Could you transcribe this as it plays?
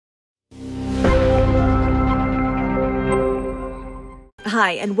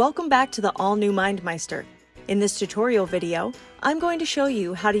Hi, and welcome back to the all-new MindMeister. In this tutorial video, I'm going to show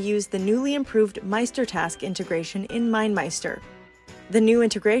you how to use the newly improved MeisterTask integration in MindMeister. The new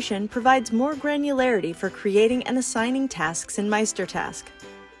integration provides more granularity for creating and assigning tasks in MeisterTask.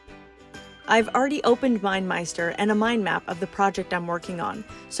 I've already opened MindMeister and a mind map of the project I'm working on,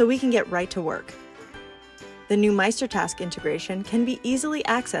 so we can get right to work. The new MeisterTask integration can be easily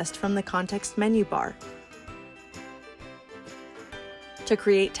accessed from the context menu bar. To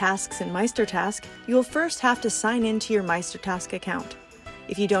create tasks in MeisterTask, you will first have to sign in to your MeisterTask account.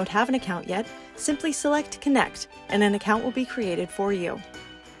 If you don't have an account yet, simply select Connect and an account will be created for you.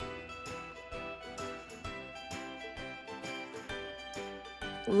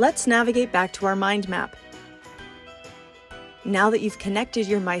 Let's navigate back to our mind map. Now that you've connected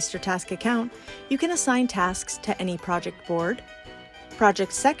your MeisterTask account, you can assign tasks to any project board,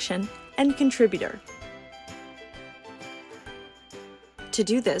 project section, and contributor. To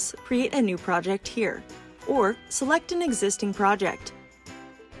do this, create a new project here, or select an existing project.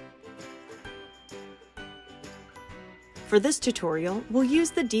 For this tutorial, we'll use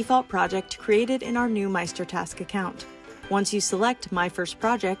the default project created in our new MeisterTask account. Once you select My First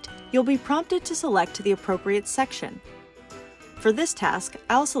Project, you'll be prompted to select the appropriate section. For this task,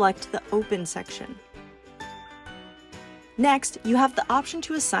 I'll select the Open section. Next, you have the option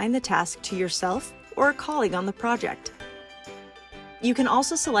to assign the task to yourself or a colleague on the project. You can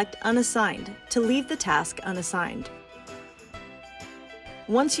also select Unassigned to leave the task unassigned.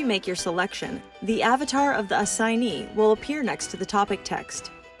 Once you make your selection, the avatar of the assignee will appear next to the topic text.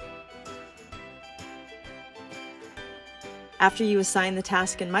 After you assign the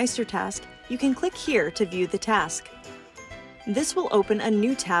task in MeisterTask, you can click here to view the task. This will open a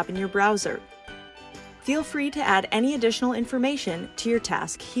new tab in your browser. Feel free to add any additional information to your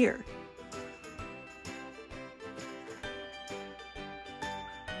task here.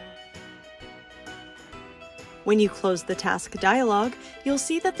 When you close the task dialog, you'll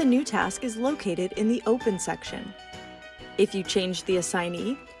see that the new task is located in the Open section. If you change the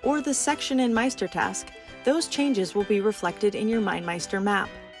assignee or the section in MeisterTask, those changes will be reflected in your MindMeister map.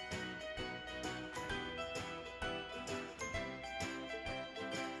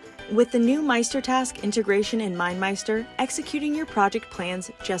 With the new MeisterTask integration in MindMeister, executing your project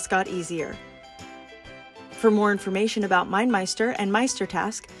plans just got easier. For more information about MindMeister and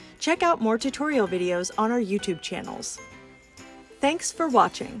MeisterTask, check out more tutorial videos on our YouTube channels. Thanks for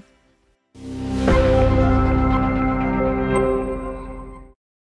watching.